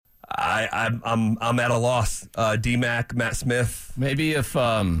I'm at a loss. DMac, Mat Smith. Maybe if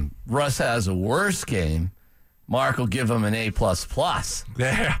Russ has a worse game, Mark will give him an A++.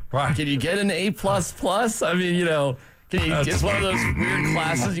 Yeah, right. Can you get an A++? I mean, it's one of those weird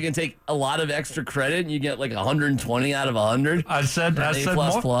classes you can take a lot of extra credit and you get like 120 out of 100. I said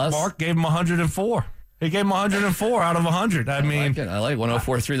Mark gave him 104. He gave him 104 out of 100. I mean, I like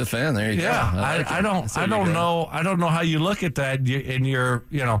 104.3 The Fan. There you go. Yeah, I don't know how you look at that. He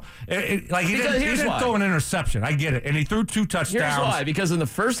didn't throw an interception. I get it, and he threw 2 touchdowns. Here's why: because in the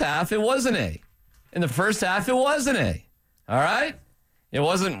first half it was an A. In the first half it was an A. All right, it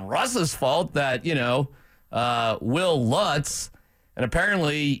wasn't Russ's fault that Will Lutz, and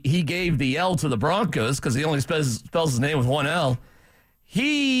apparently he gave the L to the Broncos because he only spells his name with one L.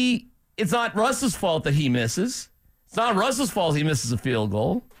 It's not Russ's fault that he misses. It's not Russ's fault he misses a field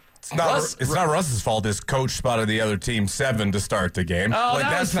goal. It's not Russ's fault his coach spotted the other team 7 to start the game. Oh,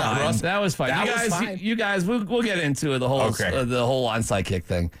 that was fine. That was fine. You guys, we'll get into the whole onside kick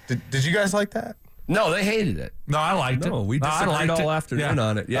thing. Did you guys like that? No, they hated it. No, I liked it. No, we disagreed all afternoon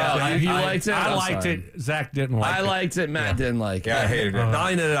on it. Yeah, you liked it? I liked it. Zach didn't like it. I liked it. Matt didn't like it. Yeah, I hated it. Not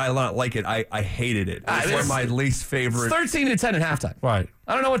only did I not like it, I hated it. It's one of my least favorite. It's 13-10 at halftime. Right.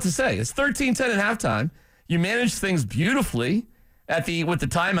 I don't know what to say. It's 13-10 at halftime. You managed things beautifully with the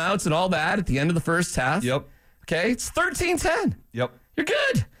timeouts and all that at the end of the first half. Yep. Okay, it's 13-10. Yep. You're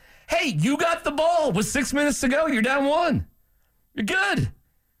good. Hey, you got the ball with 6 minutes to go. You're down 1. You're good.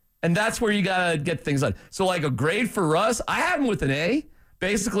 And that's where you got to get things done. So, like a grade for Russ, I had him with an A,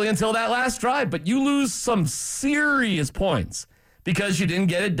 basically until that last drive. But you lose some serious points because you didn't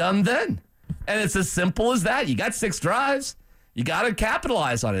get it done then. And it's as simple as that. You got 6 drives. You got to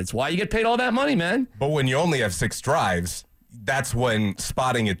capitalize on it. It's why you get paid all that money, man. But when you only have 6 drives, that's when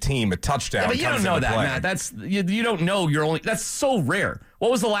spotting a team, a touchdown comes into play. But you don't know that, Matt. You don't know that's so rare. What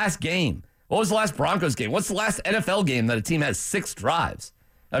was the last game? What was the last Broncos game? What's the last NFL game that a team has 6 drives?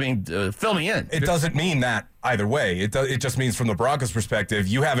 I mean, fill me in. It doesn't mean that either way. It just means from the Broncos' perspective,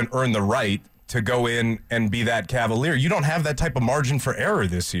 you haven't earned the right to go in and be that cavalier. You don't have that type of margin for error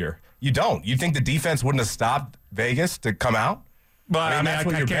this year. You don't. You think the defense wouldn't have stopped Vegas to come out? But that's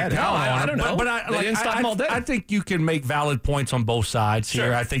what you're betting. No, I don't know. But they didn't stop them all day. I think you can make valid points on both sides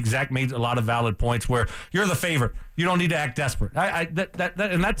here. I think Zach made a lot of valid points where you're the favorite. You don't need to act desperate.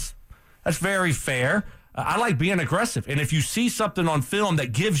 And that's very fair. I like being aggressive. And if you see something on film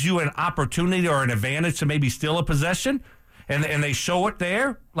that gives you an opportunity or an advantage to maybe steal a possession and they show it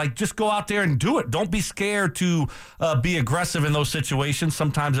there, like just go out there and do it. Don't be scared to be aggressive in those situations.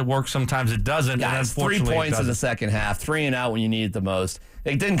 Sometimes it works, sometimes it doesn't. Yeah, and it's 3 points in the second half, 3 and out when you need it the most.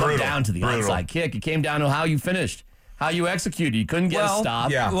 It didn't come down to the onside kick. It came down to how you finished. How you executed. You couldn't get a stop.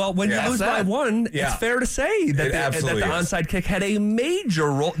 Yeah. Well, when you lose by 1, it's fair to say that the onside kick had a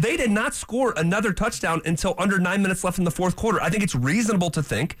major role. They did not score another touchdown until under 9 minutes left in the fourth quarter. I think it's reasonable to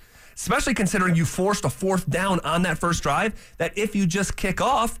think, especially considering you forced a 4th down on that first drive, that if you just kick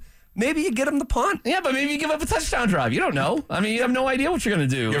off, maybe you get them the punt. Yeah, but maybe you give up a touchdown drive. You don't know. I mean, you have no idea what you're going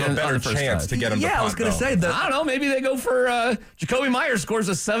to do. You have a better chance to get them the punt. Yeah, I was going to say that. I don't know. Maybe they go for Jacoby Myers scores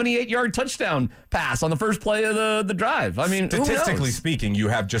a 78-yard touchdown pass on the first play of the drive. I mean, statistically speaking, you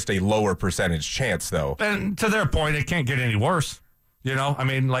have just a lower percentage chance, though. And to their point, it can't get any worse. I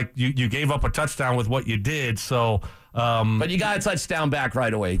mean, like you gave up a touchdown with what you did, so. But you got a touchdown back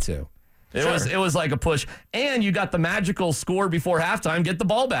right away too. It was like a push, and you got the magical score before halftime, get the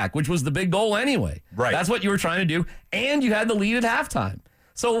ball back, which was the big goal anyway. Right. That's what you were trying to do, and you had the lead at halftime.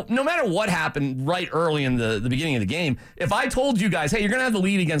 So no matter what happened right early in the beginning of the game, if I told you guys, hey, you're going to have the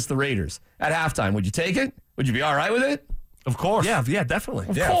lead against the Raiders at halftime, would you take it? Would you be all right with it? Of course. Yeah, definitely.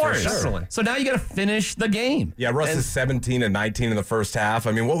 Of course. For sure. So now you got to finish the game. Yeah, Russ is 17 and 19 in the first half.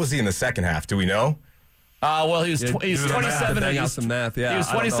 I mean, what was he in the second half? Do we know? Well, he was 27. He was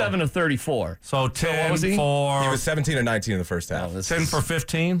 27 of 34. So 10 what was he? He was 17 and 19 in the first half. 10 for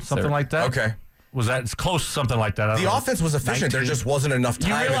 15, something like that. Okay. Was that? It's close to something like that. The offense was efficient. 19. There just wasn't enough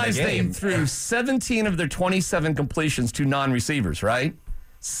time You realize in the game. they threw 17 of their 27 completions to non-receivers, right?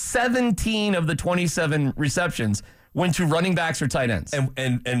 17 of the 27 receptions went to running backs or tight ends.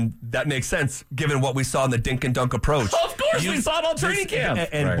 And that makes sense given what we saw in the dink and dunk approach. Of course, we saw it all training camp.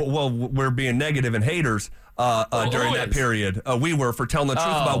 Well, we're being negative and haters during that period. We were for telling the truth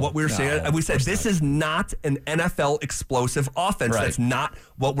about what we were seeing. And we said, this is not an NFL explosive offense. Right. That's not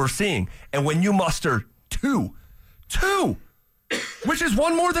what we're seeing. And when you muster two, which is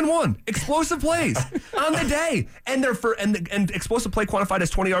one more than one, explosive plays on the day, and they're and explosive play quantified as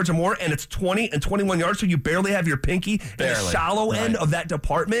 20 yards or more, and it's 20 and 21 yards, so you barely have your pinky in the shallow end of that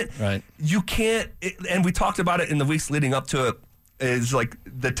department. Right. You can't, and we talked about it in the weeks leading up to it. is like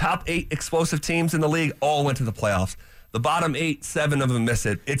the top 8 explosive teams in the league all went to the playoffs. The bottom 8, 7 of them miss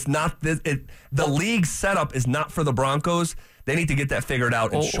it. It's not the league setup is not for the Broncos. They need to get that figured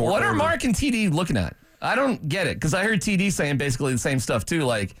out in short What order. are Mark and TD looking at? I don't get it, because I heard TD saying basically the same stuff too.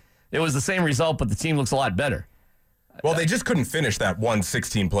 Like, it was the same result, but the team looks a lot better. Well, they just couldn't finish that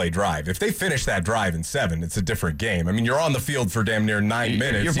 16-play drive. If they finish that drive in 7, it's a different game. I mean, you're on the field for damn near 9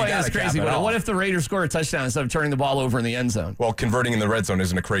 minutes. You're playing this crazy. What if the Raiders score a touchdown instead of turning the ball over in the end zone? Well, converting in the red zone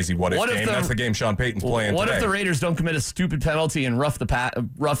isn't a crazy what-if game. That's the game Sean Payton's playing What today. if the Raiders don't commit a stupid penalty and rough the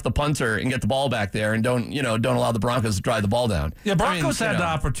punter and get the ball back there and don't allow the Broncos to drive the ball down? Yeah, Broncos had the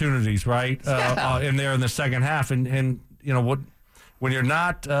opportunities, right, in there in the second half. And when you're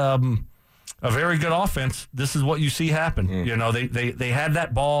not a very good offense, this is what you see happen. They had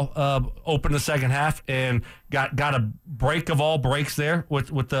that ball open the second half and got a break of all breaks there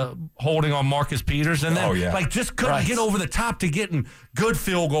with the holding on Marcus Peters, and then just couldn't get over the top to get in good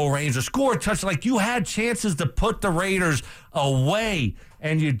field goal range or score a touch. Like, you had chances to put the Raiders away,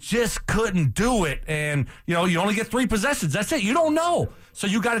 and you just couldn't do it. And you only get 3 possessions. That's it. You don't know. So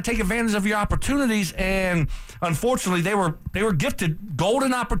you got to take advantage of your opportunities, and unfortunately, they were gifted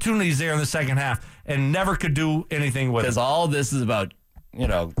golden opportunities there in the second half and never could do anything with it. Because all this is about,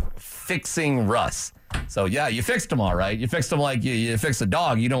 fixing Russ. So, yeah, you fixed him all right. You fixed him like you fix a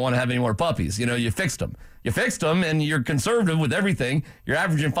dog. You don't want to have any more puppies. You fixed him. You fixed him, and you're conservative with everything. You're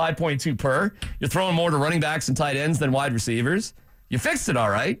averaging 5.2 per. You're throwing more to running backs and tight ends than wide receivers. You fixed it all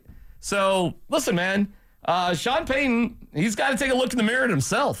right. So, listen, man. Sean Payton, he's got to take a look in the mirror at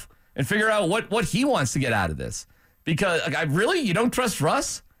himself and figure out what he wants to get out of this. Because you don't trust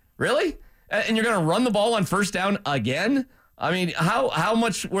Russ? Really? And you're going to run the ball on first down again? I mean, how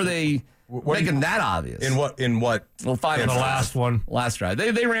much were they making that obvious? In what? Well, 5 in the last one. Last drive.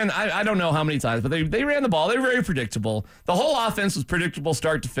 They ran, I don't know how many times, but they ran the ball. They were very predictable. The whole offense was predictable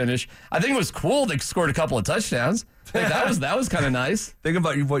start to finish. I think it was cool they scored a couple of touchdowns. That was kind of nice. Think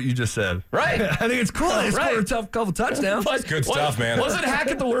about what you just said. Right. I think it's cool. They scored a couple touchdowns. It's good stuff, man. Wasn't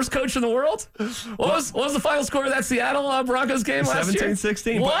Hackett the worst coach in the world? What was the final score of that Seattle Broncos game last year?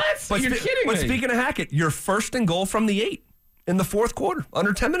 17-16. What? You're kidding me. But speaking of Hackett, you're first and goal from the 8 in the fourth quarter.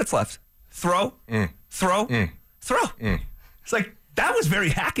 Under 10 minutes left. Throw. Throw. It's like, that was very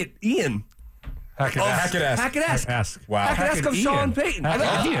Hackett-Ian. Hackett-esque. Wow. Hackett-esque of Sean Payton. I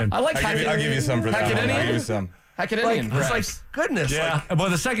like Hackett. I'll give you some for that. Hackett-Ian. I'll give you some. Hackett-Ian. It's like, goodness. Yeah, but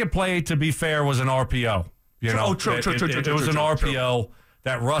the second play, to be fair, was an RPO. True. It was an RPO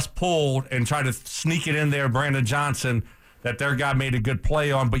that Russ pulled and tried to sneak it in there, Brandon Johnson, that their guy made a good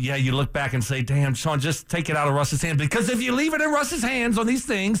play on. But, yeah, you look back and say, damn, Sean, just take it out of Russ's hands. Because if you leave it in Russ's hands on these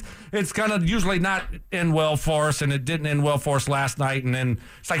things, it's going to usually not end well for us, and it didn't end well for us last night. And then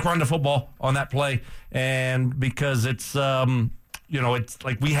it's like run the football on that play. And because it's it's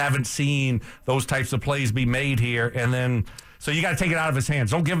like we haven't seen those types of plays be made here. And then so you got to take it out of his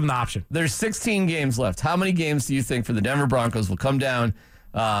hands. Don't give him the option. There's 16 games left. How many games do you think for the Denver Broncos will come down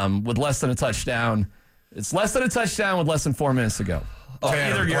with less than a touchdown? It's less than a touchdown with less than 4 minutes to go.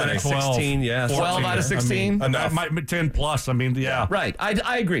 Either you're at 16, 12 out of 16? I mean, that might be 10 plus. I mean, yeah. Right.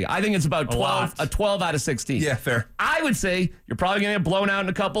 I agree. I think it's about 12 out of 16. Yeah, fair. I would say you're probably going to get blown out in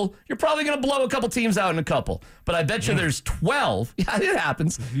a couple. You're probably going to blow a couple teams out in a couple. But I bet you there's 12. Yeah, it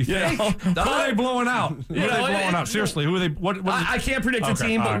happens. Yeah. Who are they blowing out? Who are they blowing out? Seriously, who are they? What I can't predict a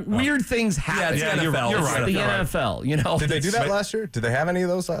team, but weird things happen. Yeah, it's you're right. The NFL, Did they do that last year? Did they have any of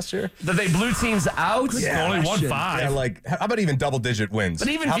those last year? That they blew teams out? Yeah, only won 5. Yeah, like, how about even double-digit wins? But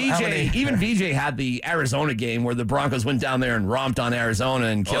even VJ had the Arizona game where the Broncos went down there and romped on Arizona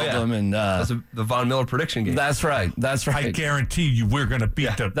and killed them. And that's the Von Miller prediction game. That's right. I guarantee you we're going to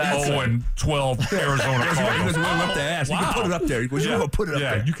beat the 0-12 Arizona Cardinals. You can put it up there. Would you put it up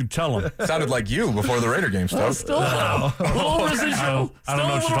there? Yeah, you can tell them. Sounded like you before the Raider game started. Still a little residual. I don't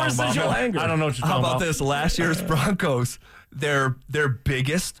know what you're talking about. Anger. I don't know what you're How talking about about. this? Last year's Broncos, their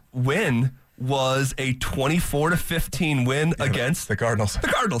biggest win was a 24-15 win against the Cardinals. The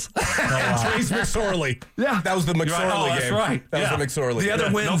Cardinals. Trace McSorley. Yeah. That was the McSorley game. That's right. That was the McSorley. The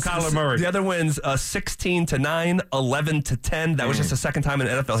other wins, no Kyler Murray. The other wins, 16-9, 11-10. That was just the second time in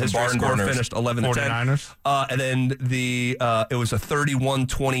NFL history barn score burners. finished 11-10. 49ers. And then it was a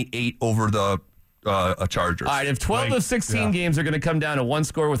 31-28 over the Chargers. All right, if 12 of 16 games are going to come down to one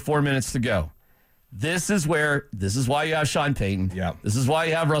score with 4 minutes to go, this is why you have Sean Payton. Yeah. This is why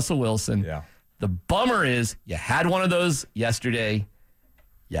you have Russell Wilson. Yeah. The bummer is you had one of those yesterday.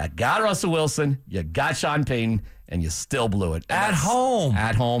 You got Russell Wilson. You got Sean Payton, and you still blew it. At home.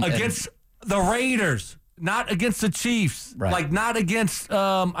 At home. Against the Raiders. not against the Chiefs, Right. like not against,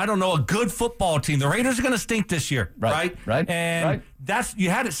 I don't know, a good football team. The Raiders are going to stink this year, right? And you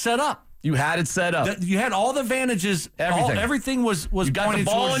had it set up. You had it set up. You had all the advantages. Everything was you got the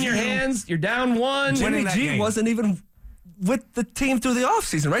ball in your hands. You're down 1. Jimmy G wasn't even with the team through the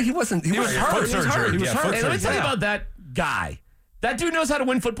offseason, right? He was hurt. He was hurt. Hey, let me tell you about that guy. That dude knows how to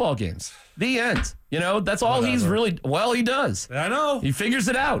win football games. The end. That's all he's really. Well, he does. I know. He figures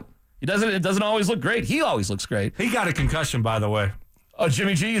it out. He doesn't. It doesn't always look great. He always looks great. He got a concussion, by the way. Oh,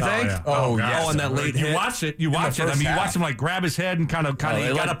 Jimmy G, you think? Yeah. Oh, yes. On that late hit. You watch it. I mean, you watch him like grab his head and kind of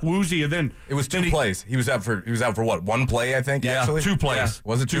he got up woozy, and then it was 2 plays. He was out for what? 1 play, I think. Yeah, actually? 2 plays.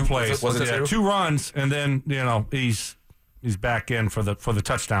 Yeah. Was it 2 plays? Was it 2? 2 runs, and then he's back in for the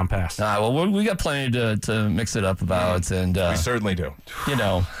touchdown pass. Well, we got plenty to mix it up about, and we certainly do.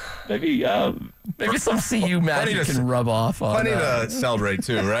 Maybe some CU magic can rub off on. Plenty to celebrate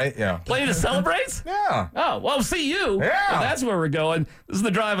too, right? Yeah. Plenty to celebrate? Yeah. Oh, well, CU. Yeah. Well, that's where we're going. This is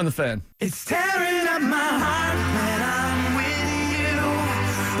the Drive on the Fan. It's tearing up my heart when I'm with you,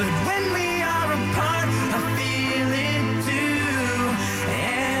 but when we are apart, I feel it too.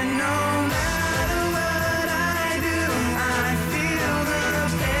 And no matter what I do, I feel the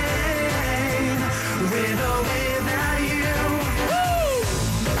pain with or without you.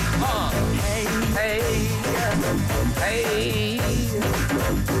 Hey.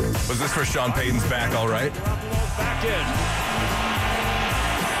 Was this for Sean Payton's back all right? Back in.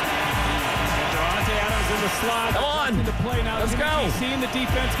 Devontae Adams in the slot. Come on. The play now. Let's go. Seeing the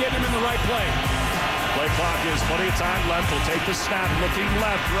defense getting him in the right play. Play clock is plenty of time left. He'll take the snap. Looking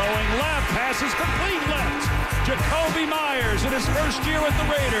left. Throwing left. Passes complete left. Jacoby Myers in his first year with the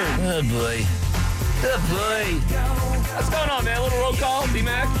Raiders. Oh, boy. What's going on, man? A little roll call.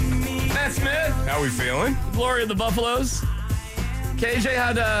 DMac. Mat Smith. How we feeling? Glory of the Buffaloes. KJ,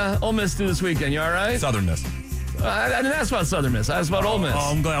 how'd Ole Miss do this weekend? You all right? Southern Miss. I didn't ask about Southern Miss. I asked about Ole Miss.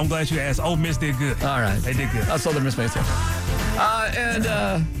 Oh, I'm glad you asked. Ole Miss did good. All right. They did good. Southern Miss makes sense. And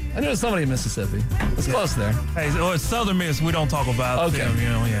I knew somebody in Mississippi. It's close there. Hey, it's Southern Miss. We don't talk about Okay. them,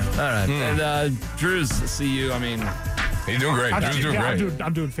 yeah. All right. And Drew's CU. I mean, He's doing great. Drew's doing great.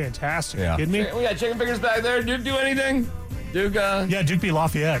 I'm doing fantastic. Yeah. Kidding me? we got chicken fingers back there. Duke do anything? Duke. Yeah, Duke beat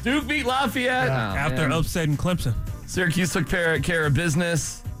Lafayette. Duke beat Lafayette. Yeah. Oh, After man. upsetting Clemson. Syracuse took care of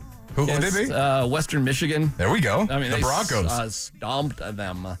business. Who did they beat? Western Michigan. There we go. I mean, the they Broncos. stomped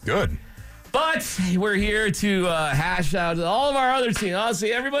them. Good. But we're here to hash out all of our other teams.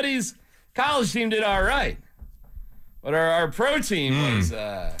 Honestly, everybody's college team did all right. But our pro team was,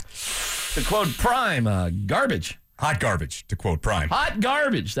 to quote Prime, garbage. Hot garbage, to quote Prime. Hot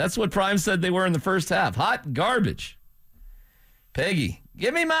garbage. That's what Prime said they were in the first half. Hot garbage. Peggy,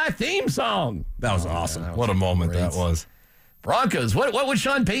 give me my theme song. That was awesome. What a moment that was. Broncos. What would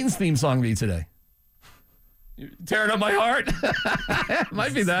Sean Payton's theme song be today? You tearing up my heart?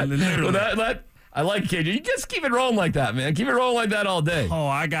 Might be that. Literally. Well, I like KJ. You just keep it rolling like that, man. Keep it rolling like that all day. Oh,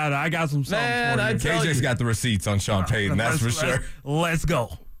 I got some songs Man, for you. I tell KJ's you. got the receipts on Sean Payton, that's for sure. Let's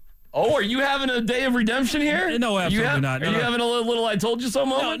go. Oh, are you having a day of redemption here? No, absolutely not. Are you having a little I told you so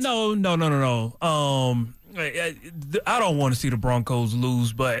moment? No. I don't want to see the Broncos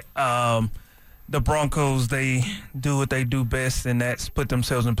lose, but the Broncos, they do what they do best, and that's put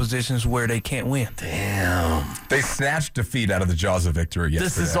themselves in positions where they can't win. Damn. They snatched defeat out of the jaws of victory yesterday.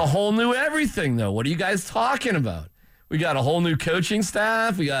 This is a whole new everything, though. What are you guys talking about? We got a whole new coaching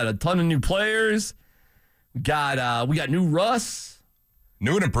staff. We got a ton of new players. We got new Russ.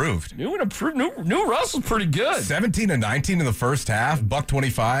 New and improved. New Russ was pretty good. 17 and 19 in the first half,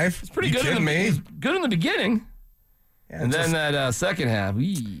 $125. It's Pretty you good. kidding me? He was good in the beginning. Yeah, And just, then that second half.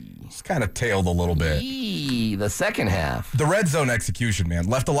 just kind of tailed a little bit. The second half. The red zone execution, man,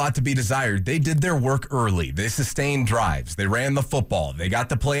 left a lot to be desired. They did their work early. They sustained drives. They ran the football. They got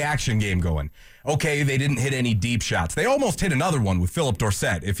the play action game going. Okay, they didn't hit any deep shots. They almost hit another one with Philip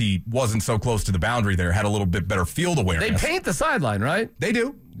Dorsett if he wasn't so close to the boundary there, had a little bit better field awareness. They paint the sideline, right? They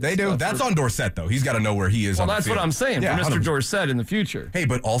do. That's on Dorsett, though. He's got to know where he is on the That's field. what I'm saying Yeah, for Mr. 100%. Dorsett in the future. Hey,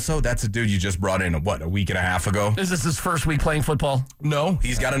 but also, that's a dude you just brought in, a week and a half ago? Is this his first week playing football? No,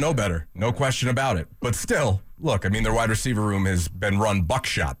 he's got to know better. No question about it. But still, look, I mean, their wide receiver room has been run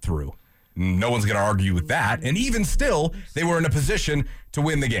buckshot through. No one's going to argue with that. And even still, they were in a position to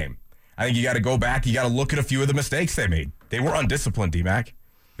win the game. I think you got to go back. You got to look at a few of the mistakes they made. They were undisciplined, DMac.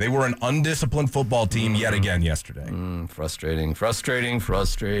 They were an undisciplined football team yet again yesterday. Frustrating.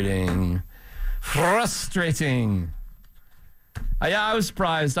 I was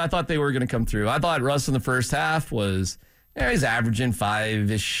surprised. I thought they were going to come through. I thought Russ in the first half was, he's averaging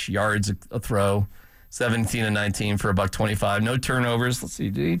 5-ish yards a throw. 17 and 19 for $125. No turnovers. Let's see.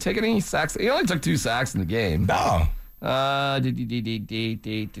 Did he take any sacks? He only took 2 sacks in the game. No.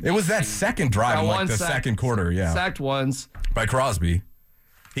 It was that second drive in like the second quarter, yeah. Sacked once. By Crosby.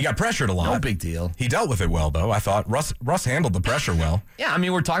 He got pressured a lot. No big deal. He dealt with it well, though. I thought Russ handled the pressure well. Yeah, I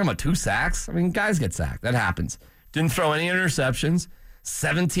mean, we're talking about 2 sacks. I mean, guys get sacked. That happens. Didn't throw any interceptions.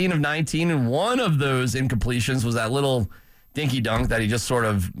 17 of 19, and one of those incompletions was that little dinky dunk that he just sort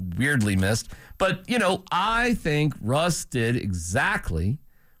of weirdly missed. But, I think Russ did exactly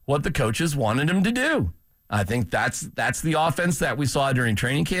what the coaches wanted him to do. I think that's the offense that we saw during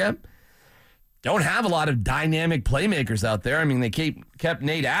training camp. Don't have a lot of dynamic playmakers out there. I mean, they kept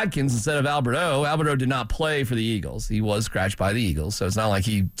Nate Adkins instead of Alberto. Alberto did not play for the Eagles. He was scratched by the Eagles, so it's not like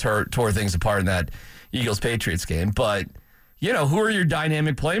he tore things apart in that Eagles-Patriots game. But, who are your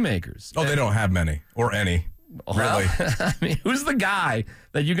dynamic playmakers? Oh, they don't have many or any, really. I mean, who's the guy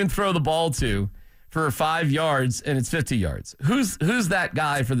that you can throw the ball to for 5 yards and it's 50 yards? Who's that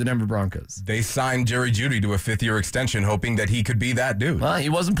guy for the Denver Broncos? They signed Jerry Jeudy to a 5th-year extension hoping that he could be that dude. Well, he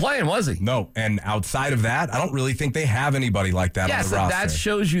wasn't playing, was he? No, and outside of that, I don't really think they have anybody like that on the roster. Yes, that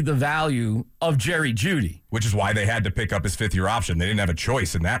shows you the value of Jerry Jeudy. Which is why they had to pick up his 5th-year option. They didn't have a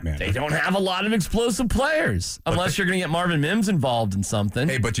choice in that manner. They don't have a lot of explosive players, unless you're going to get Marvin Mims involved in something.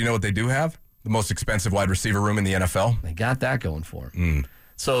 Hey, but you know what they do have? The most expensive wide receiver room in the NFL. They got that going for them.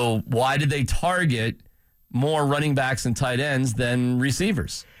 So why did they target more running backs and tight ends than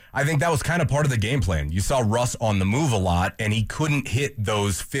receivers? I think that was kind of part of the game plan. You saw Russ on the move a lot, and he couldn't hit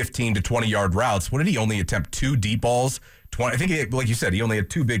those 15 to 20-yard routes. What did he only attempt? 2 deep balls? 20. I think, like you said, he only had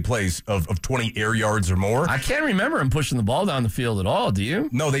 2 big plays of 20 air yards or more. I can't remember him pushing the ball down the field at all. Do you?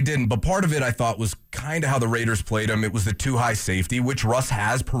 No, they didn't. But part of it, I thought, was kind of how the Raiders played him. It was the too high safety, which Russ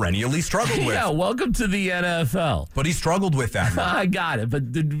has perennially struggled with. Yeah, welcome to the NFL. But he struggled with that. I got it.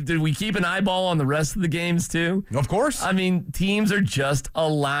 But did we keep an eyeball on the rest of the games, too? Of course. I mean, teams are just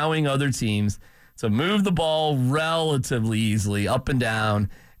allowing other teams to move the ball relatively easily up and down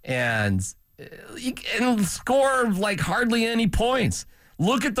and score like hardly any points.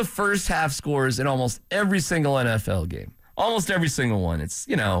 Look at the first half scores in almost every single NFL game. Almost every single one. It's,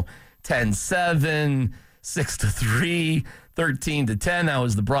 10-7, 6-3, 13-10. That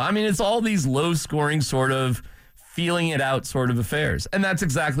was the I mean, it's all these low scoring sort of feeling it out sort of affairs. And that's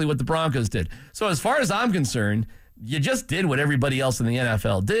exactly what the Broncos did. So as far as I'm concerned, you just did what everybody else in the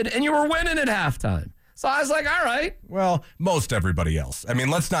NFL did, and you were winning at halftime. So I was like, all right. Well, most everybody else. I mean,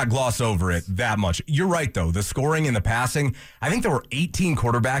 let's not gloss over it that much. You're right, though. The scoring and the passing, I think there were 18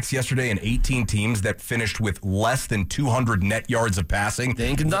 quarterbacks yesterday and 18 teams that finished with less than 200 net yards of passing.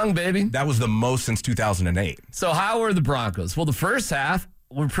 Dink and dunk, baby. That was the most since 2008. So how were the Broncos? Well, the first half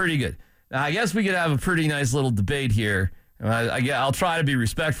were pretty good. Now, I guess we could have a pretty nice little debate here. I'll try to be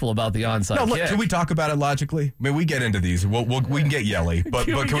respectful about the onside kick. Look, can we talk about it logically? I mean, we get into these. We can get yelly, but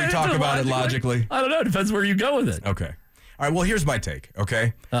can we talk about it logically? I don't know. It depends where you go with it. Okay. All right, well, here's my take,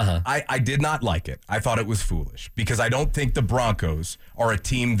 okay? I did not like it. I thought it was foolish because I don't think the Broncos are a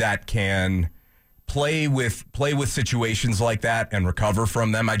team that can play with situations like that and recover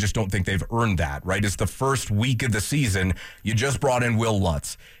from them. I just don't think they've earned that, right? It's the first week of the season. You just brought in Will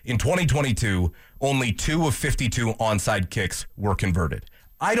Lutz. In 2022, only 2 of 52 onside kicks were converted.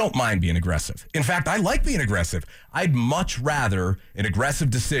 I don't mind being aggressive. In fact, I like being aggressive. I'd much rather an aggressive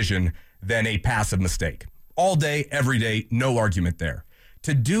decision than a passive mistake. All day, every day, no argument there.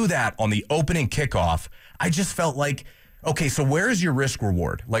 To do that on the opening kickoff, I just felt like, okay, so where is your risk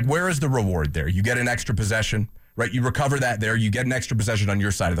reward? Like, where is the reward there? You get an extra possession, right? You recover that there. You get an extra possession on your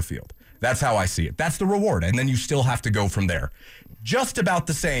side of the field. That's how I see it. That's the reward. And then you still have to go from there. Just about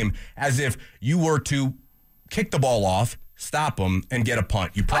the same as if you were to kick the ball off, stop them, and get a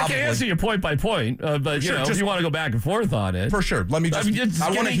punt. You probably, I can answer you point by point, but Sure, if you want to go back and forth on it. For sure. Let me just,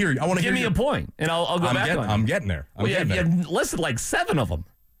 I want to hear you. Give me a point, and I'll go back on it. I'm getting there. You listed like 7 of them.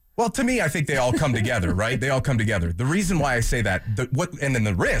 Well, to me, I think they all come together, right? They all come together. The reason why I say that, and then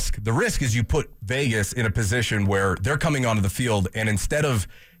the risk is you put Vegas in a position where they're coming onto the field, and instead of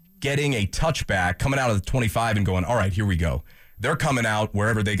getting a touchback, coming out of the 25 and going, all right, here we go. They're coming out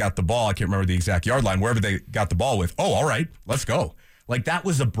wherever they got the ball. I can't remember the exact yard line, wherever they got the ball with. Oh, all right, let's go. Like, that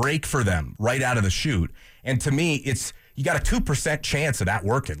was a break for them right out of the chute. And to me, you got a 2% chance of that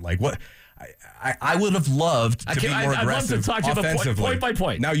working. Like, what? I would have loved to be more aggressive I'd love to talk to you offensively. point by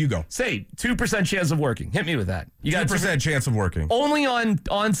point. Now you go. Say 2% chance of working. Hit me with that. You got 2% chance of working. Only on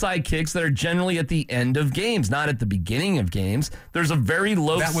onside kicks that are generally at the end of games, not at the beginning of games. There's a very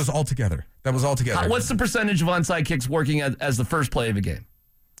low. That was all together. What's the percentage of onside kicks working as the first play of a game?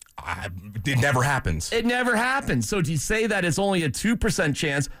 It never happens. It never happens. So to say that it's only a 2%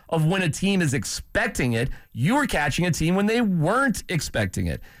 chance of when a team is expecting it, you were catching a team when they weren't expecting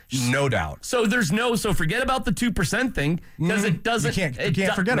it. No doubt. So so forget about the 2% thing because it doesn't. You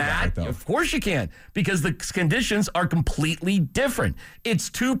can't forget about it, though. Of course you can, because the conditions are completely different. It's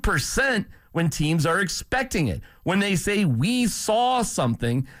 2% when teams are expecting it. When they say we saw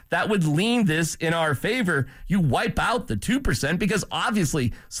something that would lean this in our favor, you wipe out the 2% because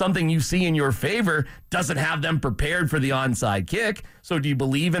obviously something you see in your favor doesn't have them prepared for the onside kick. So do you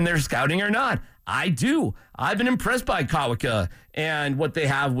believe in their scouting or not? I do. I've been impressed by Kawaka and what they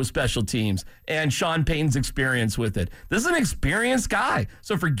have with special teams and Sean Payton's experience with it. This is an experienced guy.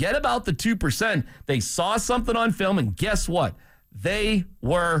 So forget about the 2%. They saw something on film, and guess what? They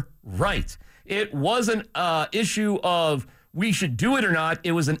were right. It wasn't an issue of we should do it or not.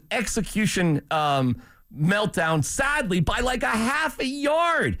 It was an execution meltdown, sadly, by like a half a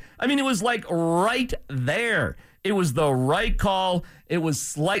yard. I mean, it was like right there. It was the right call. It was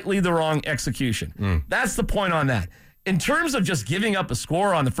slightly the wrong execution. That's the point on that. In terms of just giving up a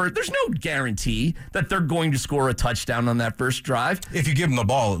score on the first, there's no guarantee that they're going to score a touchdown on that first drive. If you give them the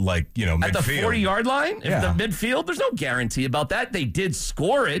ball, midfield. At the 40-yard line, Yeah. the midfield, there's no guarantee about that. They did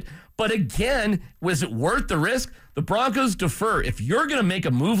score it, but again, was it worth the risk? The Broncos defer. If you're going to make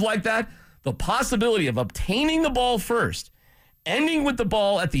a move like that, the possibility of obtaining the ball first, ending with the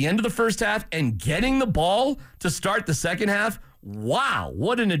ball at the end of the first half, and getting the ball to start the second half, wow,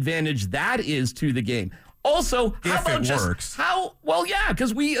 what an advantage that is to the game. Also, how about works.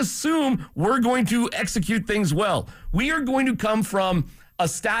 Because we assume we're going to execute things well. We are going to come from a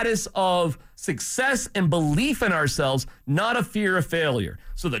status of success and belief in ourselves, not a fear of failure.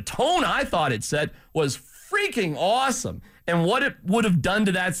 So the tone I thought it set was freaking awesome. And what it would have done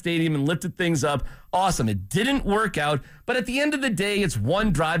to that stadium and lifted things up, awesome. It didn't work out, but at the end of the day, it's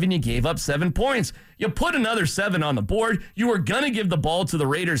one drive and you gave up 7 points. You put another 7 on the board. You were going to give the ball to the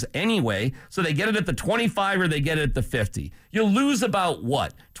Raiders anyway, so they get it at the 25 or they get it at the 50. You lose about,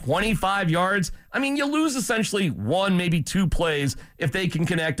 25 yards? I mean, you lose essentially 1, maybe 2 plays if they can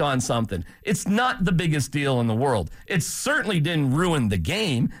connect on something. It's not the biggest deal in the world. It certainly didn't ruin the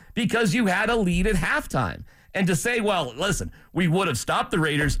game because you had a lead at halftime. And to say, well, listen, we would have stopped the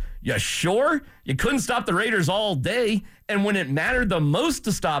Raiders. You sure? You couldn't stop the Raiders all day. And when it mattered the most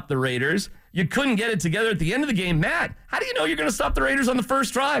to stop the Raiders, you couldn't get it together at the end of the game. Matt, how do you know you're going to stop the Raiders on the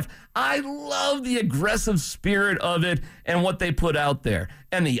first drive? I love the aggressive spirit of it and what they put out there.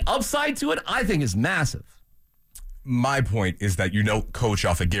 And the upside to it, I think, is massive. My point is that you don't coach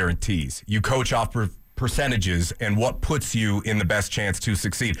off of guarantees. You coach off percentages and what puts you in the best chance to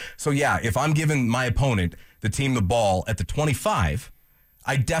succeed. So, yeah, if I'm giving my opponent the team the ball at the 25,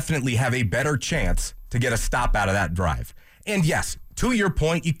 I definitely have a better chance to get a stop out of that drive. And yes, to your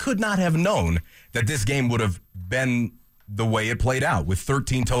point, you could not have known that this game would have been the way it played out with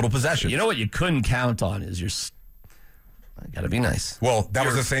 13 total possessions. You know what you couldn't count on is I got to be nice. Well, that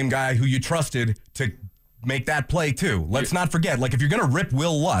was the same guy who you trusted to make that play too. Let's not forget, if you're going to rip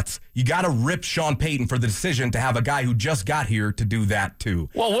Will Lutz, you got to rip Sean Payton for the decision to have a guy who just got here to do that too.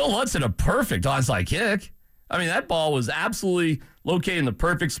 Well, Will Lutz had a perfect onside kick. I mean, that ball was absolutely located in the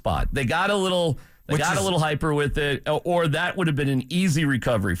perfect spot. They got a little hyper with it, or that would have been an easy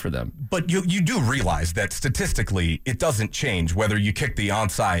recovery for them. But you do realize that statistically, it doesn't change whether you kick the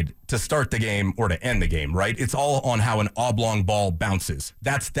onside to start the game or to end the game, right? It's all on how an oblong ball bounces.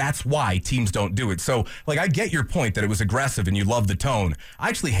 That's why teams don't do it. So, I get your point that it was aggressive and you love the tone. I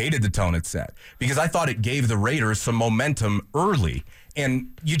actually hated the tone it set because I thought it gave the Raiders some momentum early.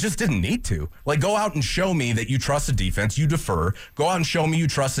 And you just didn't need to. Go out and show me that you trust the defense. You defer. Go out and show me you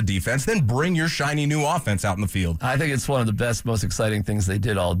trust the defense. Then bring your shiny new offense out in the field. I think it's one of the best, most exciting things they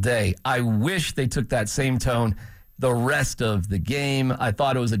did all day. I wish they took that same tone the rest of the game. I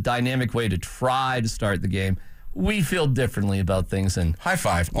thought it was a dynamic way to try to start the game. We feel differently about things. And high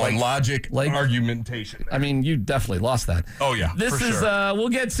five on logic, argumentation. I mean, you definitely lost that. Oh, yeah. This is,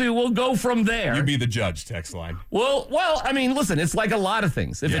 sure. We'll go from there. You be the judge, text line. Well, I mean, listen, it's like a lot of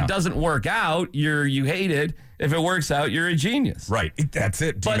things. If it doesn't work out, you hate it. If it works out, you're a genius. Right. That's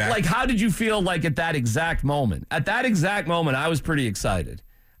it, D-Mac. But, how did you feel at that exact moment? At that exact moment, I was pretty excited.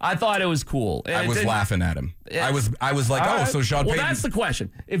 I thought it was cool. I was laughing at him. I was like, so Sean Payton. Well, that's the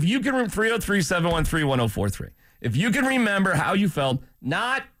question. If you can 303-713-1043. If you can remember how you felt,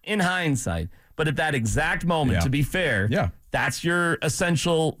 not in hindsight, but at that exact moment, to be fair, that's your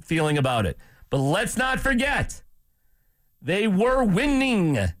essential feeling about it. But let's not forget, they were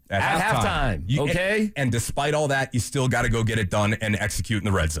winning at halftime. Okay? And despite all that, you still got to go get it done and execute in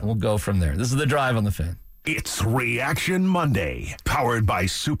the red zone. We'll go from there. This is The Drive on the Fan. It's Reaction Monday, powered by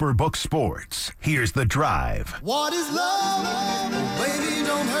Superbook Sports. Here's The Drive. What is love? Baby,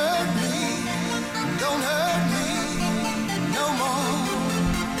 don't hurt me. Don't hurt me no more.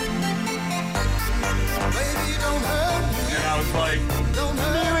 Baby, don't hurt me. And I was like, Don't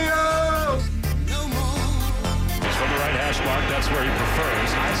hurt me no more. He's from the right hash mark. That's where he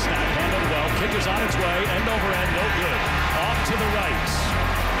prefers. High snap, handled well. Kick is on its way. End over end, no good. Off to the right.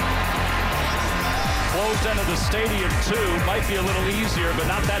 Closed end of the stadium, too. Might be a little easier, but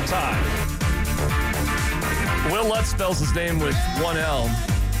not that time. Will Lutz spells his name with one L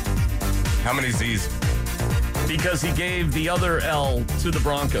How many Z's? because he gave the other L to the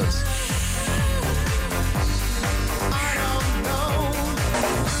Broncos.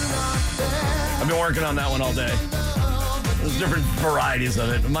 I've been working on that one all day. There's different varieties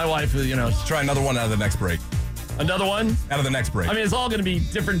of it. My wife, Try another one out of the next break. another one. Out of the next break. I mean, it's all going to be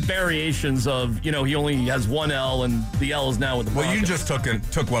different variations of, he only has one L and the L is now with the Broncos. Well, you just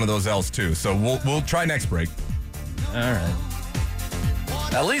took one of those L's too, so we'll try next break. All right.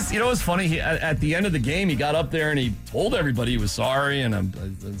 At least, what's funny? He, at the end of the game, he got up there and he told everybody he was sorry and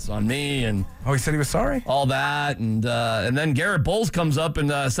it's on me and Oh, he said he was sorry? all that. And then Garrett Bowles comes up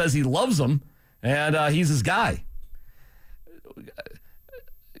and says he loves him and he's his guy.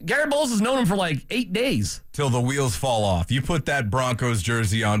 Garrett Bowles has known him for like 8 days. Till the wheels fall off. You put that Broncos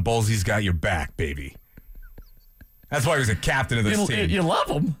jersey on, Bowles's got your back, baby. That's why he was a captain of this team. You love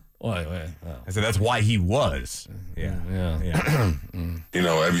him. Wait. I said that's why he was. Yeah.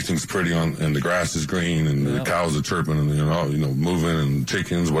 Everything's pretty and the grass is green and the cows are chirping and moving and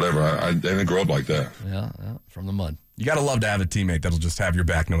chickens, whatever. I didn't grow up like that. Yeah, from the mud. You got to love to have a teammate that'll just have your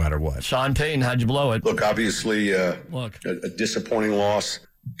back no matter what. Sean Payton, how'd you blow it? Look, obviously, a Look. disappointing loss,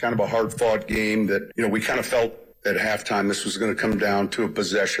 kind of a hard-fought game that, we kind of felt at halftime this was going to come down to a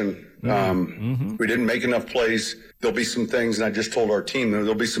possession. We didn't make enough plays. There'll be some things, and I just told our team,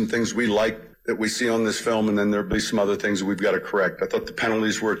 there'll be some things we like that we see on this film, and then there'll be some other things that we've got to correct. I thought the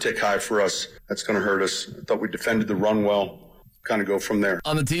penalties were a tick high for us. That's going to hurt us. I thought we defended the run well. Kind of go from there.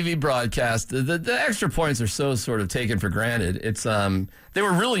 On the TV broadcast, the extra points are so sort of taken for granted. It's they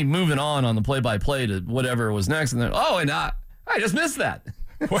were really moving on the play-by-play to whatever was next, and then I just missed that.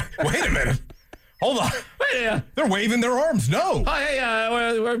 Wait a minute. Hold on. Wait, they're waving their arms. No. Oh,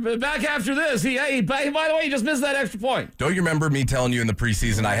 hey, we're back after this. By the way, you just missed that extra point. Don't you remember me telling you in the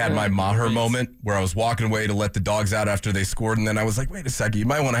preseason I had my Maher moment where I was walking away to let the dogs out after they scored, and then I was like, wait a second, you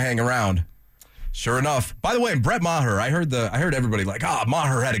might want to hang around. Sure enough. By the way, Brett Maher, I heard everybody like,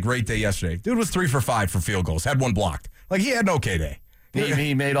 Maher had a great day yesterday. Dude was 3 for 5 for field goals, had one blocked. Like, he had an okay day.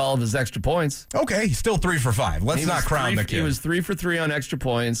 He made all of his extra points. Okay, he's still 3 for 5. Let's not crown the kid. He was 3 for 3 on extra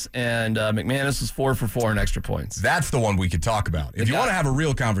points, and McManus was 4 for 4 on extra points. That's the one we could talk about. If you want to have a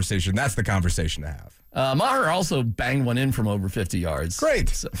real conversation, that's the conversation to have. Maher also banged one in from over 50 yards. Great.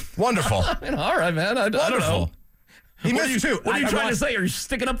 So. Wonderful. All right, man. I don't know. He missed two. What are you trying to say? Are you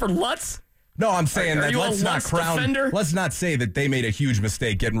sticking up for Lutz? No, I'm saying that let's not say that they made a huge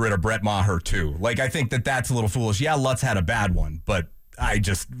mistake getting rid of Brett Maher, too. Like, I think that's a little foolish. Yeah, Lutz had a bad one, but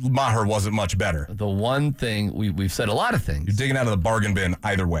Maher wasn't much better. The one thing, we've said a lot of things. You're digging out of the bargain bin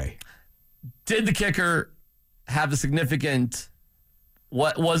either way. Did the kicker have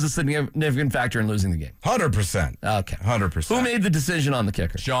what was a significant factor in losing the game? 100%. Okay. 100%. Who made the decision on the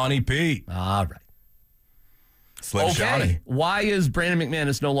kicker? Johnny P. All right. Slim Johnny. Why is Brandon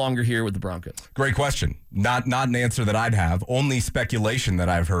McManus no longer here with the Broncos? Great question. Not an answer that I'd have. Only speculation that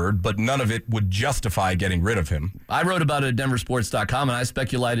I've heard, but none of it would justify getting rid of him. I wrote about it at denversports.com, and I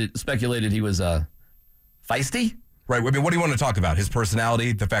speculated he was feisty. Right. I mean, what do you want to talk about? His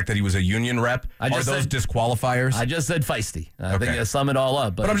personality, the fact that he was a union rep? Are those disqualifiers? I just said feisty. I think I sum it all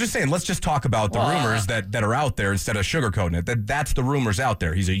up. But I'm just saying, let's just talk about the rumors that are out there instead of sugarcoating it. That's the rumors out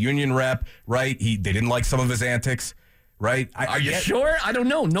there. He's a union rep, right? They didn't like some of his antics, right? Are you sure? I don't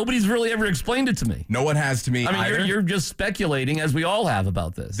know. Nobody's really ever explained it to me. No one has to me either. You're just speculating, as we all have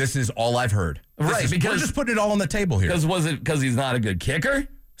about this. This is all I've heard. Right, we're just putting it all on the table here. Because he's not a good kicker?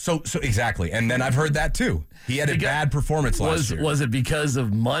 So exactly. And then I've heard that too. He had a bad performance last year. Was it because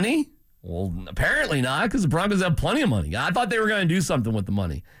of money? Well, apparently not, because the Broncos have plenty of money. I thought they were going to do something with the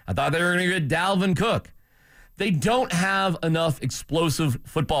money. I thought they were going to get Dalvin Cook. They don't have enough explosive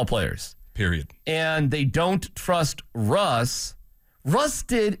football players. Period. And they don't trust Russ. Russ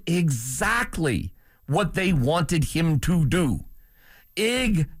did exactly what they wanted him to do.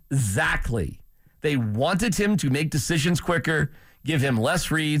 Exactly. They wanted him to make decisions quicker, give him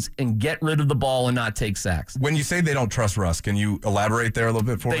less reads, and get rid of the ball and not take sacks. When you say they don't trust Russ, can you elaborate there a little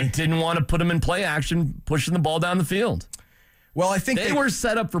bit for me? They didn't want to put him in play action, pushing the ball down the field. Well, I think they were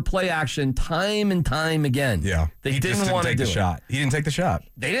set up for play action time and time again. Yeah. They didn't want to take the shot. He didn't take the shot.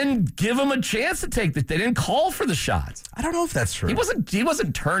 They didn't give him a chance to take They didn't call for the shots. I don't know if that's true. He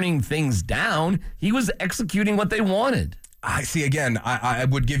wasn't turning things down. He was executing what they wanted. I see. Again, I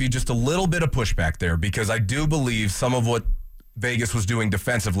would give you just a little bit of pushback there because I do believe some of what Vegas was doing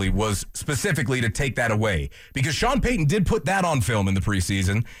defensively was specifically to take that away because Sean Payton did put that on film in the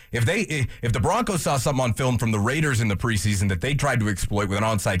preseason. If the Broncos saw something on film from the Raiders in the preseason that they tried to exploit with an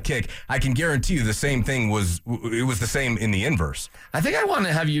onside kick, I can guarantee you the same thing was the same in the inverse. I think I want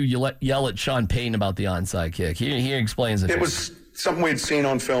to have you yell at Sean Payton about the onside kick. He explains it. It was something we'd seen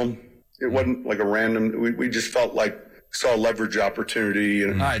on film. It wasn't like a random. We just felt like saw a leverage opportunity.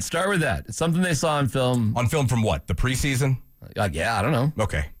 And all right, start with that. It's something they saw on film. On film from what? The preseason? Yeah, I don't know.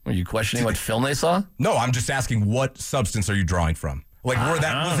 Okay. Are you questioning what film they saw? No, I'm just asking what substance are you drawing from? Like,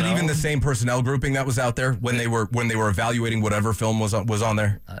 was it even the same personnel grouping that was out there when they were evaluating whatever film was on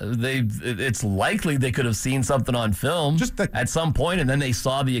there? It's likely they could have seen something on film at some point, and then they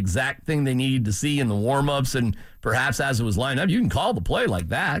saw the exact thing they needed to see in the warm-ups, and perhaps as it was lined up, you can call the play like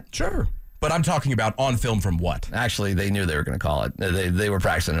that. Sure. But I'm talking about on film from what? Actually, they knew they were going to call it. They were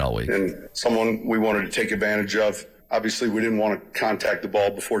practicing it all week. And someone we wanted to take advantage of. Obviously, we didn't want to contact the ball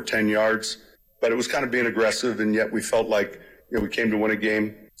before 10 yards, but it was kind of being aggressive, and yet we felt like we came to win a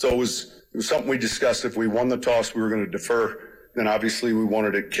game. So it was something we discussed. If we won the toss, we were going to defer. Then obviously we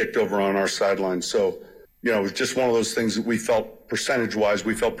wanted it kicked over on our sideline. So, it was just one of those things that we felt percentage-wise,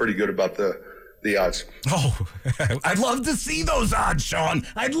 we felt pretty good about the odds. Oh, I'd love to see those odds, Sean.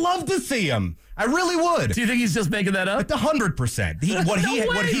 I'd love to see them. I really would. Do you think he's just making that up? At 100%.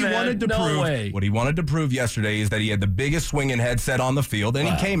 What he wanted to prove yesterday is that he had the biggest swinging headset on the field, and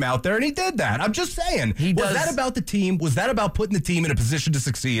he came out there and he did that. I'm just saying. Was that about the team? Was that about putting the team in a position to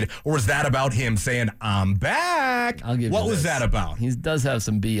succeed, or was that about him saying, "I'm back"? What was that about? He does have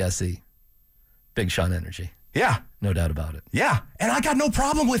some BSE, Big Sean energy. Yeah. No doubt about it. Yeah. And I got no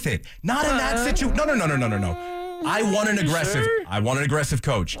problem with it. Not in that situation. No. I want an aggressive. Sure? I want an aggressive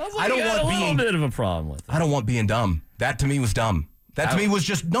coach. I don't want being a little bit of a problem with it. I don't want being dumb. That to me was dumb. That to me was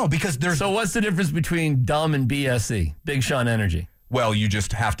just because there's. So what's the difference between dumb and BSE? Big Sean energy. Well, you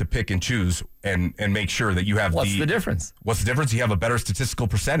just have to pick and choose and make sure that you have What's the difference? What's the difference? You have a better statistical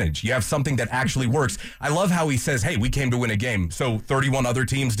percentage. You have something that actually works. I love how he says, "Hey, we came to win a game." So 31 other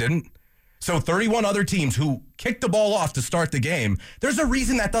teams didn't. So 31 other teams who kicked the ball off to start the game, there's a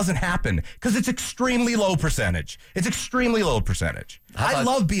reason that doesn't happen because it's extremely low percentage. I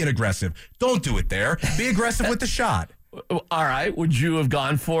love being aggressive. Don't do it there. Be aggressive with the shot. All right. Would you have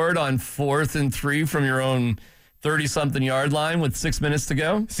gone for it on 4th and 3 from your own 30-something yard line with 6 minutes to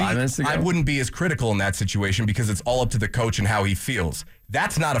go? 5 minutes to go? I wouldn't be as critical in that situation because it's all up to the coach and how he feels.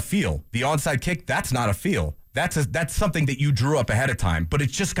 That's not a feel. The onside kick, that's not a feel. That's something that you drew up ahead of time, but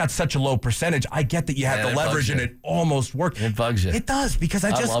it's just got such a low percentage. I get that you had the leverage and it almost worked. It bugs you. It does because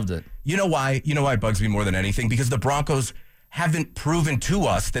I loved it. You know why? You know why it bugs me more than anything? Because the Broncos haven't proven to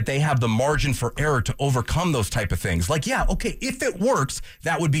us that they have the margin for error to overcome those type of things. Like, yeah, okay, if it works,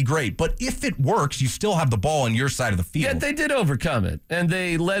 that would be great. But if it works, you still have the ball on your side of the field. Yeah, they did overcome it, and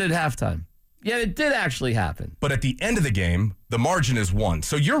they led at halftime. Yeah, it did actually happen. But at the end of the game, the margin is 1.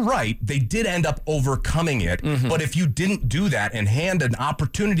 So you're right. They did end up overcoming it. Mm-hmm. But if you didn't do that and hand an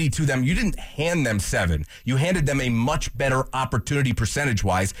opportunity to them, you didn't hand them 7. You handed them a much better opportunity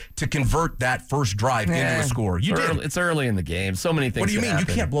percentage-wise to convert that first drive into a score. You did. It's early in the game. So many things. What do you mean? Happen.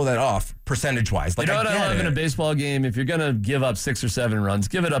 You can't blow that off percentage-wise. Like, you know what I love in a baseball game? If you're going to give up 6 or 7 runs,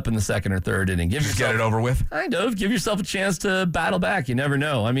 give it up in the 2nd or 3rd inning. Just get it over with? Kind of. Give yourself a chance to battle back. You never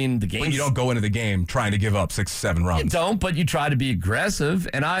know. I mean, the game. But you don't go into the game trying to give up 6 or 7 runs. You don't, but you try to be aggressive.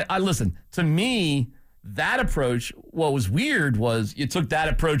 And I listen, to me, that approach, what was weird was you took that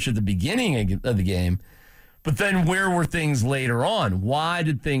approach at the beginning of the game, but then where were things later on? Why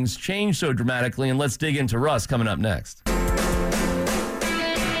did things change so dramatically? And let's dig into Russ coming up next.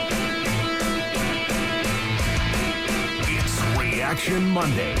 It's Reaction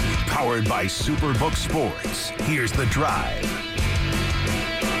Monday, powered by Superbook Sports. Here's The Drive.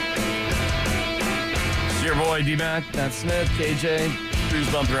 It's your boy, DMac, Mat Smith, KJ.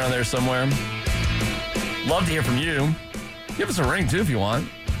 Drew's bumping around there somewhere. Love to hear from you. Give us a ring, too, if you want.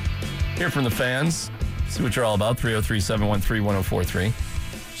 Hear from the fans. See what you're all about. 303-713-1043.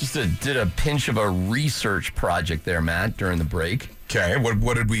 Just did a pinch of a research project there, Matt, during the break. Okay.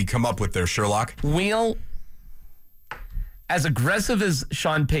 What did we come up with there, Sherlock? Well, as aggressive as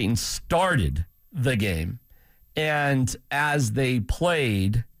Sean Payton started the game, and as they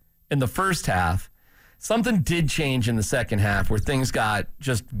played in the first half, something did change in the second half where things got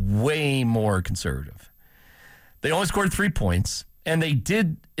just way more conservative. They only scored 3 points, and they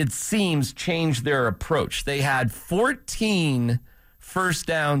did, it seems, change their approach. They had 14 first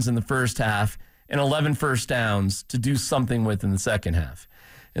downs in the first half and 11 first downs to do something with in the second half.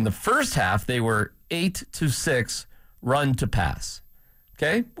 In the first half, they were 8-6 run to pass.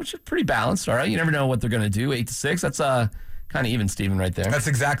 Okay, which is pretty balanced. All right, you never know what they're going to do. 8-6. That's kind of even, Steven, right there. That's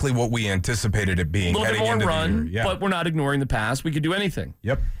exactly what we anticipated it being. A little bit more run, yeah. But we're not ignoring the pass. We could do anything.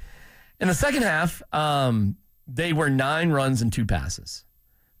 Yep. In the second half, they were 9 runs and 2 passes.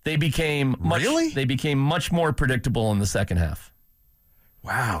 They became much more predictable in the second half.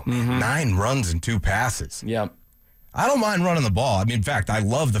 Wow, 9 runs and 2 passes. Yep. I don't mind running the ball. I mean, in fact, I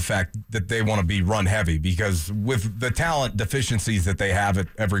love the fact that they want to be run heavy because with the talent deficiencies that they have at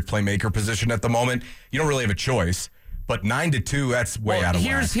every playmaker position at the moment, you don't really have a choice. But 9-2, that's way out of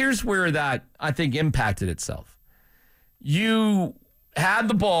whack. Here's where that, I think, impacted itself. You had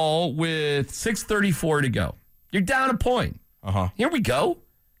the ball with 6:34 to go. You're down a point. Here we go.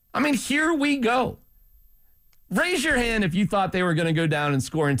 I mean, here we go. Raise your hand if you thought they were going to go down and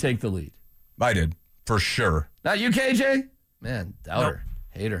score and take the lead. I did, for sure. Not you, KJ? Man, doubter,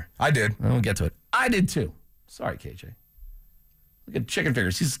 hater. I did. I won't get to it. I did too. Sorry, KJ. Look at chicken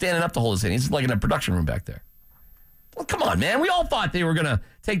fingers. He's standing up to hold his hand. He's like in a production room back there. Well, come on, man. We all thought they were going to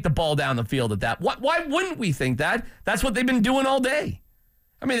take the ball down the field at that. Why wouldn't we think that? That's what they've been doing all day.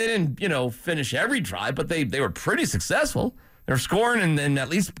 I mean, they didn't, finish every drive, but they were pretty successful. They're scoring and then at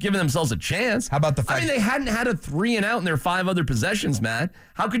least giving themselves a chance. How about the fact... I mean, they hadn't had a 3 and out in their 5 other possessions, Matt.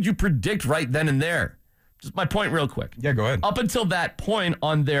 How could you predict right then and there? Just my point real quick. Yeah, go ahead. Up until that point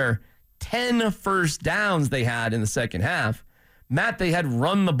on their 10 first downs they had in the second half, Matt, they had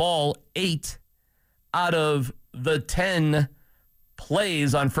run the ball 8 out of the 10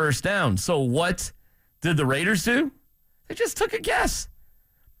 plays on first down. So what did the Raiders do? They just took a guess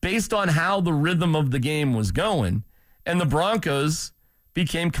based on how the rhythm of the game was going. And the Broncos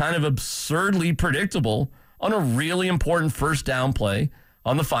became kind of absurdly predictable on a really important first down play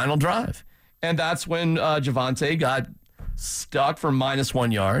on the final drive. And that's when Javonte got stuck for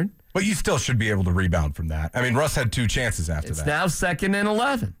 -1 yard. But you still should be able to rebound from that. I mean, Russ had 2 chances after that. It's now 2nd and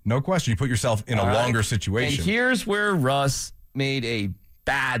 11. No question. You put yourself in a longer situation. And here's where Russ made a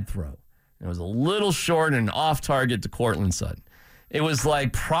bad throw. It was a little short and off target to Courtland Sutton. It was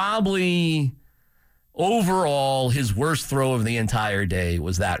like probably overall his worst throw of the entire day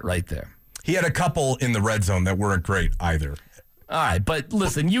was that right there. He had a couple in the red zone that weren't great either. All right, but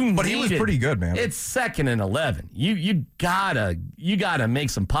listen, but he was pretty good, man. It's 2nd and 11. You gotta make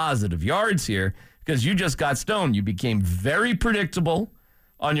some positive yards here because you just got stoned. You became very predictable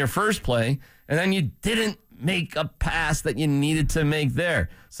on your first play, and then you didn't make a pass that you needed to make there.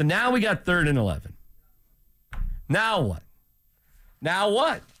 So now we got 3rd and 11. Now what?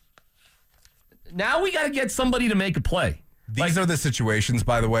 Now we got to get somebody to make a play. These are the situations,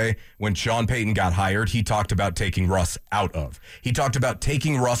 by the way, when Sean Payton got hired, he talked about taking Russ out of. He talked about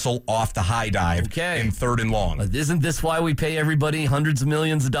taking Russell off the high dive in 3rd and long. Isn't this why we pay everybody hundreds of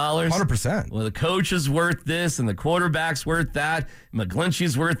millions of dollars? 100%. Well, the coach is worth this, and the quarterback's worth that,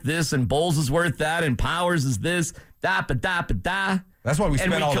 McGlinchey's worth this, and Bowles is worth that, and Powers is this, da-ba-da-ba-da. That's why we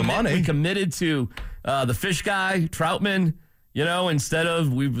spent all the money. We committed to the fish guy, Troutman, instead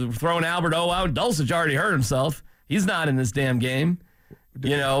of we've thrown Albert O out. Dulcich already hurt himself. He's not in this damn game.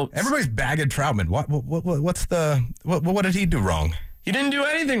 Everybody's bagging Troutman. What did he do wrong? He didn't do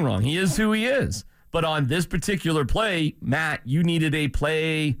anything wrong. He is who he is. But on this particular play, Matt, you needed a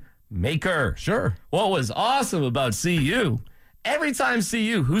playmaker. Sure. What was awesome about CU, every time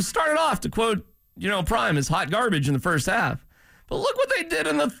CU, who started off to quote, Prime, is hot garbage in the first half. But look what they did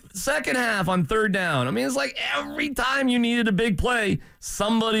in the second half on 3rd down. I mean, it's like every time you needed a big play,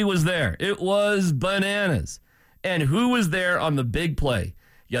 somebody was there. It was bananas. And who was there on the big play?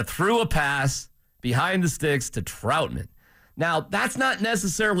 You threw a pass behind the sticks to Troutman. Now, that's not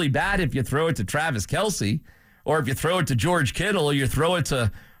necessarily bad if you throw it to Travis Kelce, or if you throw it to George Kittle, or you throw it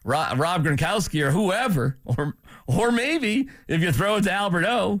to Rob Gronkowski or whoever, or maybe if you throw it to Albert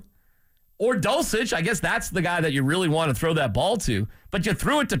O, or Dulcich. I guess that's the guy that you really want to throw that ball to, but you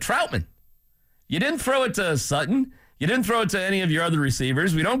threw it to Troutman. You didn't throw it to Sutton. You didn't throw it to any of your other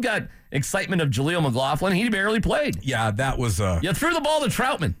receivers. We don't got excitement of Jaleel McLaughlin. He barely played. Yeah, that was... You threw the ball to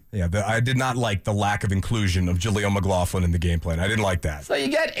Troutman. Yeah, I did not like the lack of inclusion of Jaleel McLaughlin in the game plan. I didn't like that. So you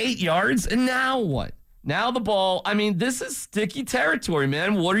get 8 yards, and now what? Now the ball... I mean, this is sticky territory,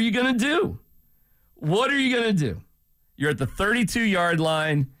 man. What are you going to do? You're at the 32-yard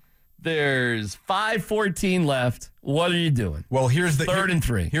line. There's 5:14 left. What are you doing? Well, here's the... 3rd and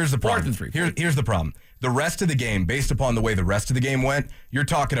 3. Here's the problem. 4th and 3. Here's the problem. The rest of the game, based upon the way the rest of the game went, you're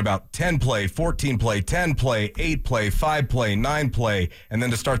talking about 10 play, 14 play, 10 play, 8 play, 5 play, 9 play, and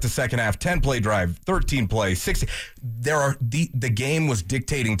then to start the second half, 10 play drive, 13 play, 60. The game was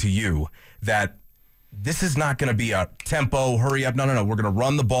dictating to you that this is not going to be a tempo, hurry up. No. We're going to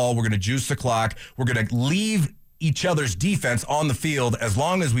run the ball. We're going to juice the clock. We're going to leave each other's defense on the field as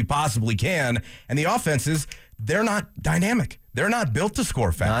long as we possibly can. And the offenses, they're not dynamic. They're not built to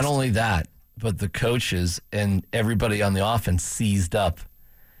score fast. Not only that, but the coaches and everybody on the offense seized up.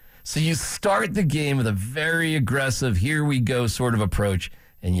 So you start the game with a very aggressive, here we go sort of approach,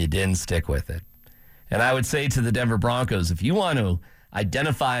 and you didn't stick with it. And I would say to the Denver Broncos, if you want to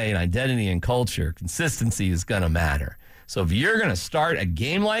identify an identity and culture, consistency is going to matter. So if you're going to start a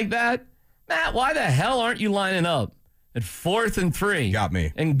game like that, Matt, why the hell aren't you lining up at 4th and 3? Got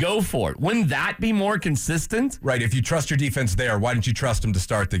me. And go for it. Wouldn't that be more consistent? Right. If you trust your defense there, why didn't you trust them to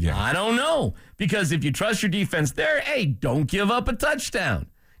start the game? I don't know. Because if you trust your defense there, hey, don't give up a touchdown.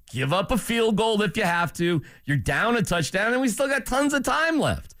 Give up a field goal if you have to. You're down a touchdown, and we still got tons of time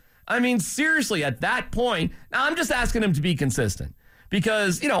left. I mean, seriously, at that point, now I'm just asking him to be consistent.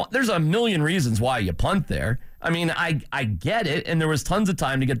 Because, there's a million reasons why you punt there. I mean, I get it, and there was tons of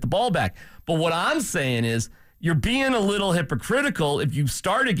time to get the ball back. But what I'm saying is, you're being a little hypocritical if you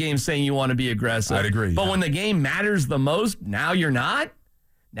start a game saying you want to be aggressive. I'd agree. But when the game matters the most, now you're not?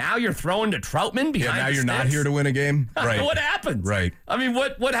 Now you're throwing to Troutman behind the now you're not here to win a game? Right. What happened? Right. I mean,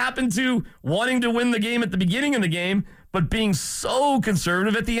 what happened to wanting to win the game at the beginning of the game, but being so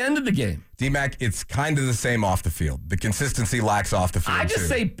conservative at the end of the game? DMac, it's kind of the same off the field. The consistency lacks off the field, I just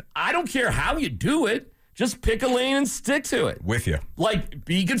say, I don't care how you do it. Just pick a lane and stick to it. With you. Like,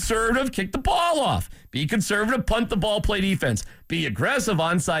 be conservative, kick the ball off. Be conservative, punt the ball, play defense. Be aggressive,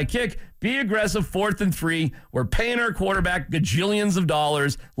 onside kick. Be aggressive, 4th and 3. We're paying our quarterback gajillions of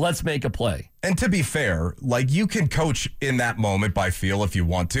dollars. Let's make a play. And to be fair, you can coach in that moment by feel if you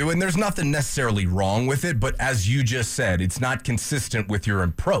want to, and there's nothing necessarily wrong with it, but as you just said, it's not consistent with your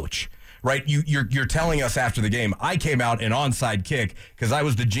approach. Right, you're telling us after the game, I came out an onside kick because I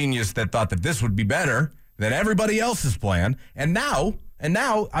was the genius that thought that this would be better than everybody else's plan, and now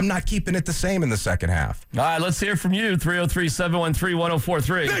I'm not keeping it the same in the second half. All right, let's hear from you,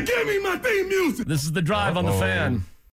 303-713-1043. They gave me my theme music. This is The Drive on the Fan.